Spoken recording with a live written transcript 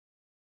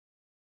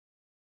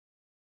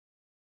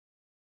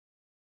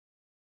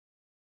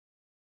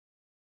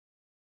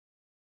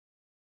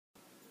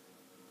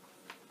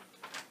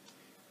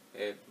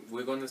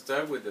We're going to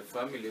start with the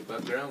family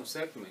background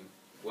segment.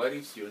 What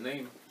is your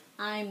name?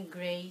 I'm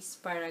Grace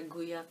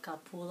Paraguya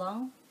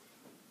Capulang.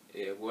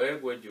 Where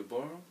were you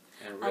born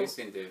and raised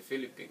in the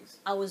Philippines?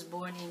 I was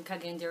born in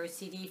Cagayan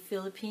City,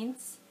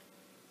 Philippines.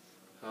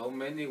 How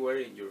many were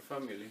in your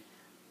family?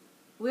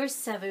 We're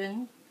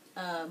 7,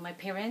 my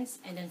parents,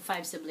 and then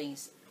 5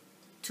 siblings.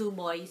 2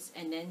 boys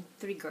and then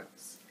 3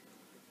 girls.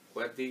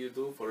 What did you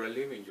do for a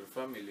living, your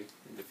family,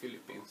 in the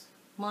Philippines?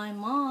 My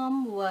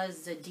mom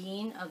was the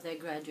dean of the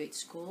graduate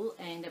school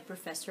and a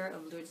professor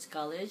of Lourdes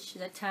College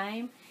at that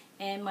time.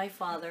 And my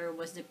father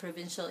was the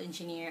provincial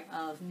engineer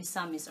of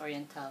Misamis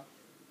Oriental.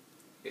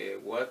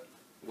 What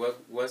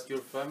was your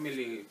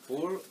family,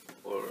 poor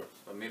or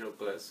a middle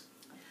class?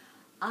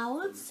 I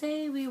would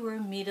say we were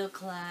middle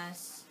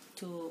class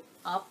to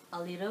up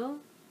a little,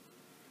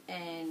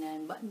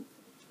 and but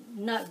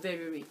not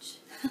very rich.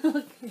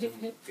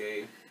 Okay.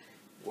 Okay.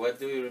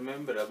 What do you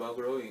remember about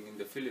growing in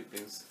the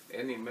Philippines?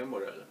 Any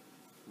memorable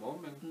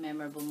moment?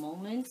 Memorable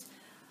moments.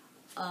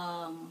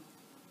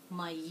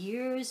 My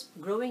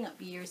growing up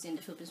years in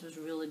the Philippines was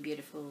really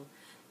beautiful.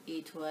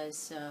 It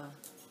was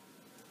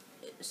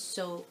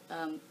so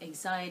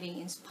exciting,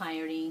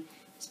 inspiring,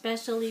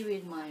 especially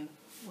with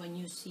when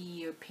you see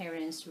your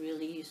parents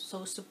really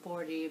so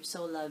supportive,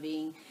 so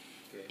loving,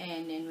 Okay.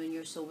 and then when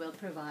you're so well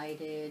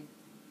provided,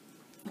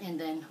 and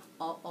then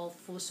all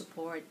full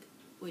support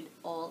with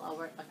all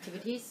our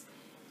activities.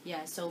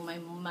 Yeah, so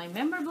my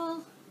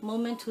memorable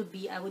moment would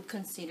be, I would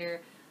consider,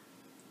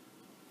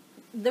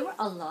 there were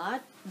a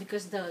lot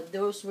because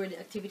those were the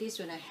activities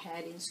when I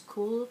had in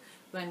school,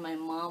 when my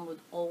mom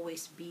would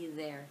always be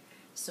there.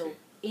 So Okay.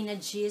 in a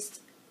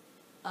gist,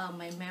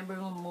 my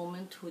memorable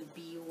moment would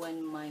be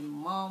when my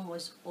mom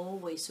was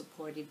always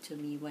supportive to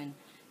me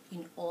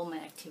in all my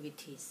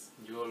activities.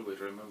 You always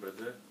remember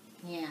that.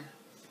 Yeah.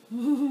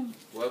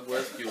 What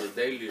was your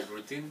daily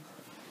routine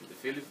in the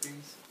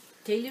Philippines?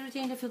 Daily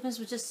routine in the Philippines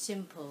was just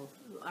simple.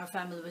 Our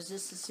family was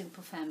just a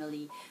simple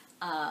family.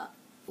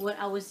 When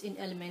I was in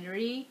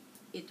elementary,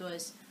 it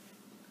was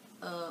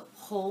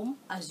home.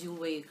 As you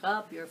wake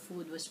up, your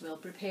food was well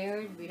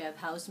prepared. We have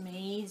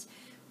housemaids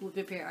who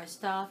prepare our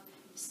stuff.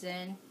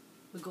 Then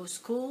we go to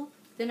school.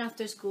 Then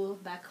after school,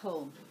 back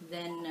home.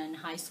 Then in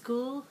high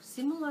school,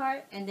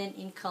 similar. And then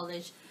in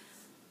college,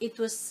 it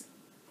was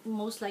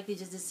most likely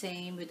just the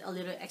same with a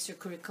little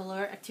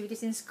extracurricular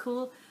activities in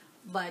school.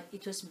 But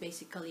it was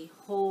basically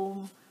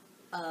home,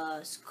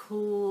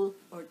 school,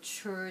 or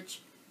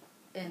church,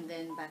 and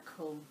then back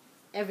home.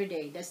 Every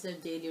day. That's the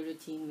daily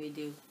routine we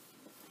do.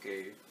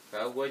 Okay.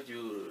 How was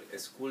your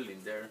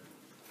schooling there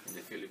in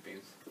the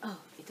Philippines? Oh,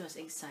 it was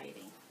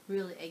exciting.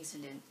 Really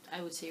excellent.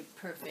 I would say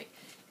perfect.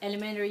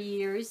 Elementary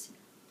years,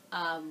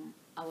 I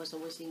was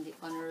always in the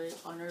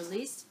honor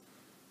list.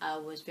 I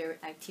was very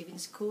active in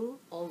school.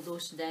 All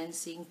those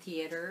dancing,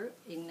 theater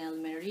in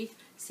elementary.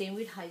 Same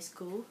with high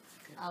school.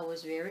 I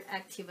was very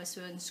active as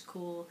well in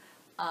school,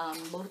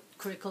 both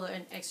curricular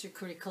and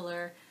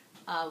extracurricular.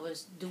 I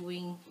was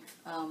doing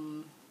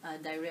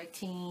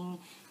directing,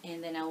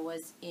 and then I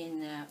was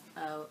in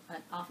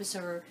an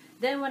officer.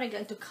 Then when I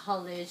got into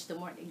college, the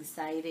more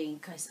exciting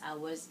because I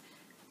was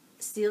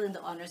still in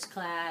the honors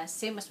class,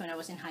 same as when I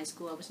was in high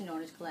school. I was in the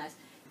honors class,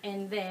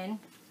 and then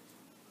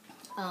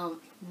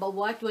but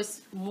what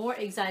was more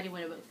exciting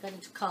when I got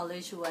into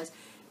college was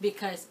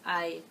because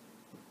I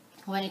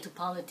went into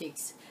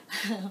politics.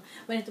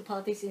 Went into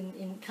politics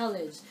in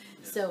college.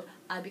 Yes. So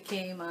I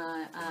became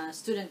a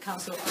student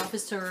council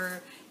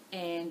officer,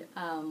 and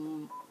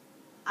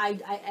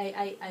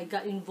I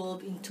got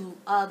involved into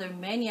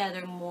many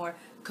other more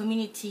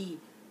community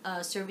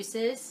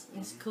services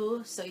in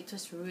school. So it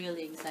was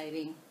really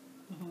exciting.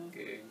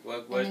 Okay.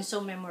 And then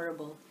so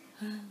memorable.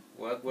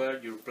 What were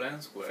your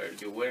plans where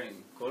you were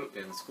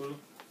in school?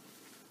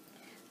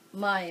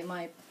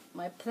 My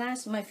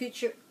plans, my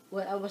future.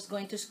 When I was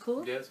going to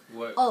school? Yes.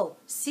 What? Oh,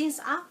 since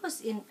I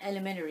was in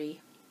elementary,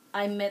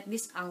 I met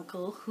this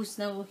uncle who's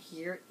now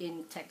here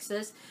in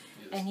Texas,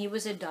 Yes. and he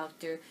was a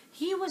doctor.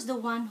 He was the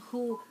one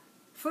who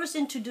first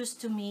introduced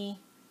to me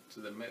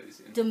To the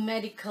medicine. the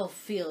medical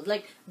field,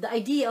 like the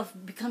idea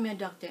of becoming a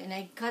doctor, and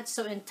I got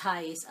so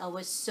enticed. I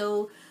was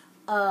so,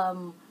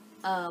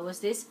 I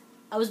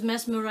was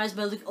mesmerized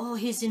by oh,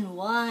 he's in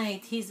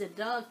white, he's a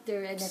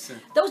doctor, and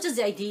then, that was just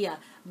the idea.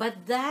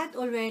 But that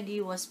already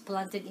was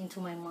planted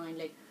into my mind,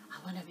 like,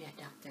 I want to be a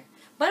doctor.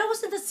 But I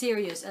wasn't that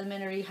serious,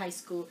 elementary, high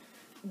school.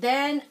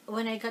 Then,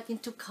 when I got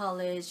into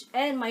college,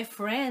 and my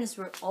friends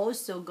were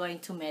also going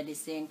to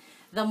medicine,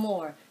 the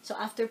more. So,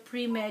 after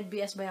pre-med,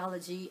 BS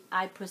Biology,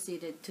 I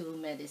proceeded to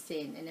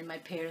medicine. And then my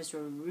parents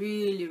were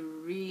really,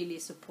 really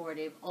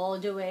supportive all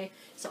the way.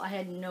 So, I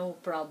had no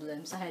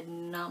problems. I had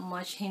not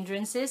much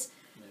hindrances.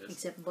 Yes.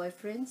 Except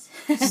boyfriends.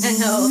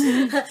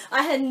 No,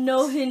 I had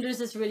no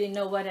hindrances, really,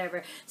 no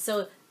whatever.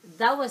 So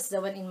that was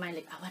the one in mind,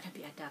 like, I want to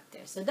be a doctor.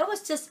 So that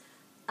was just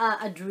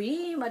a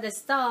dream at the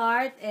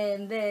start,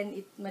 and then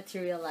it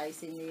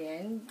materialized in the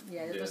end.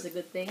 Yeah, that was a Yes.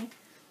 good thing.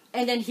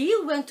 And then he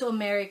went to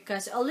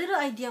America, so a little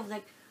idea of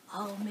like,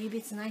 oh, maybe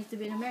it's nice to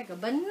be in America,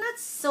 but not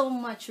so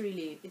much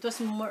really. It was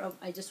more of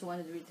I just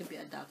wanted really to be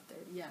a doctor.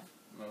 Yeah.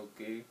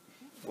 Okay.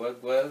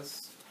 What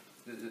was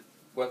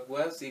what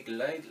was it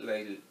like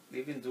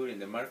living during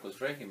the Marcos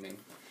regime?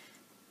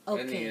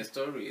 Okay. Any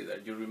story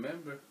that you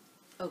remember?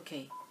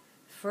 Okay.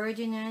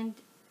 Ferdinand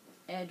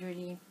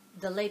Edwin,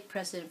 the late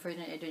President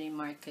Ferdinand Edwin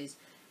Marcos,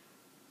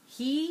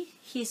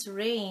 his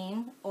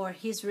reign or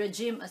his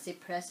regime as a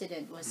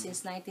president was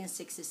since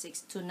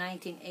 1966 to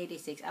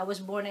 1986. I was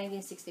born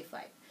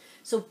 1965.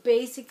 So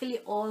basically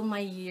all my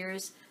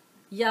years,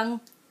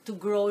 young to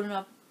grown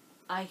up,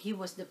 he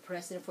was the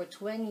president for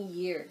 20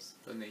 years.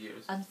 20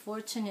 years.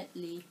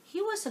 Unfortunately,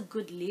 he was a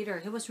good leader.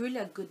 He was really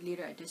a good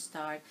leader at the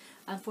start.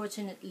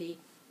 Unfortunately,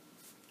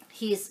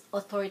 his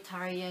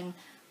authoritarian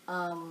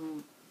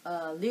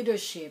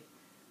leadership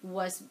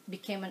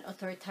became an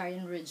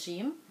authoritarian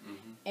regime,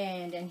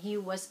 and he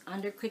was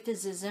under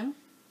criticism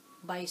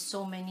by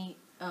so many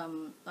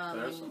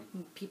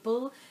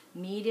people,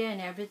 media and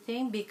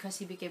everything, because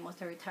he became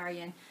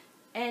authoritarian,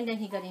 and then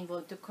he got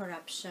involved to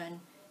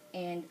corruption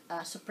and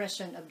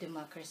suppression of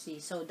democracy.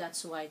 So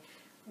that's why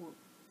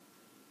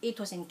it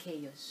was in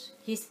chaos.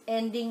 His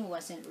ending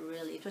wasn't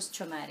really, it was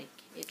traumatic.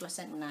 It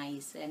wasn't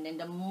nice. And then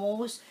the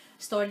most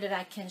story that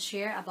I can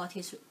share about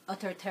his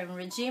authoritarian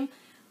regime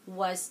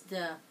was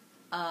the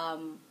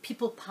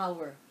people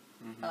power.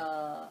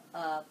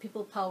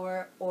 People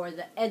power, or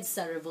the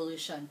EDSA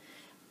revolution.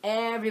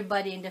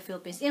 Everybody in the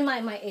Philippines, in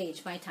my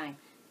age, my time,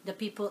 the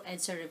People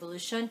EDSA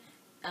revolution,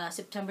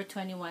 September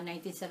 21,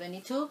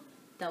 1972,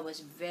 that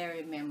was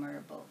very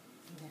memorable.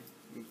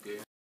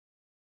 Okay.